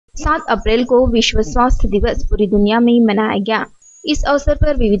7 अप्रैल को विश्व स्वास्थ्य दिवस पूरी दुनिया में मनाया गया। इस अवसर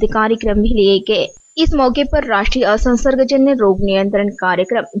पर विविध कार्यक्रम भी लिए गए। इस मौके पर राष्ट्रीय असंसर्गजन्य रोग नियंत्रण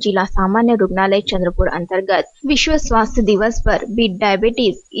कार्यक्रम जिला सामान्य रुग्णालय चंद्रपुर अंतर्गत विश्व स्वास्थ्य दिवस पर बीट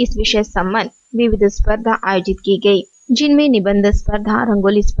डायबिटीज इस विषय संबंध विविध स्पर्धा आयोजित की गई, जिनमें निबंध स्पर्धा,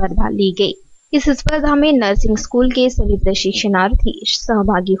 रंगोली स्पर्धा ली गई। इस स्पर्धा में नर्सिंग स्कूल के सभी प्रशिक्षणार्थी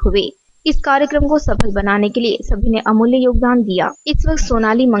सहभागी हुए। इस कार्यक्रम को सफल बनाने के लिए सभी ने अमूल्य योगदान दिया। इस वक्त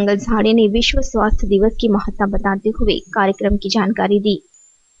सोनाली मंगल झाड़े ने विश्व स्वास्थ्य दिवस की महत्ता बताते हुए कार्यक्रम की जानकारी दी।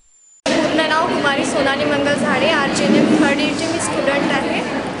 पूर्ण नाव कुमारी सोनाली मंगल झाड़े, आरजीएनएम थर्ड इयरची मी स्टुडंट आहे।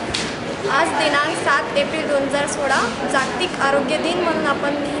 आज दिनांक 7 एप्रिल 2016 जागतिक आरोग्य दिन म्हणून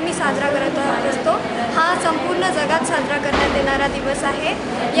आपण नेहमी साजरा करत असतो। हा संपूर्ण जगात साजरा करण्यात येणारा दिवस आहे।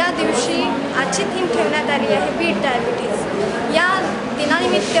 या दिवशी आजची थीम ठेवण्यात आली आहे बीट डायबिटीज। या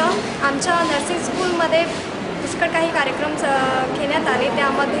दिनानिमित्त आमच्या नर्सिंग स्कूलमध्ये पुष्कळ काही कार्यक्रम घेण्यात आले।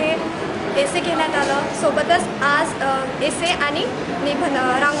 त्यामध्ये एसे घेण्यात आलं, सोबतच आज एसे आणि निबंध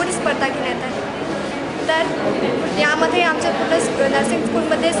रांगोळी स्पर्धा घेण्यात आली। तर यामध्ये आमच्या पूर्ण नर्सिंग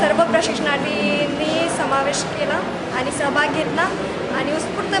स्कूलमध्ये सर्व प्रशिक्षणार्थींनी समावेश केला आणि सहभाग घेतला आणि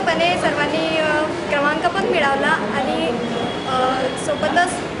उत्स्फूर्तपणे सर्वांनी क्रमांक पण मिळवला आणि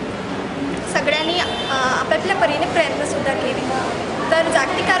सोबतच सगळ्यांनी आपापल्या परीने प्रयत्नसुद्धा केले। तर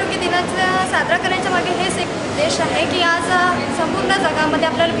जागतिक आरोग्य दिनाचा साजरा करण्याच्या मागे हेच एक उद्देश आहे की आज संपूर्ण जगामध्ये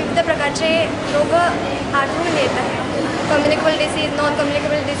आपल्याला विविध प्रकारचे रोग आढळून येत आहेत, communicable disease, non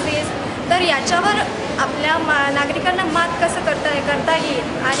communicable disease. तर याच्यावर आपल्या नागरिकांना मात कसं करता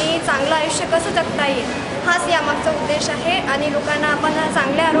येईल आणि चांगलं आयुष्य कसं जगता येईल, हाच यामागचा उद्देश आहे आणि लोकांना आपण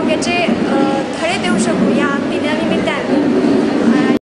चांगल्या आरोग्याचे धडे देऊ शकू या दिनानिमित्ताने।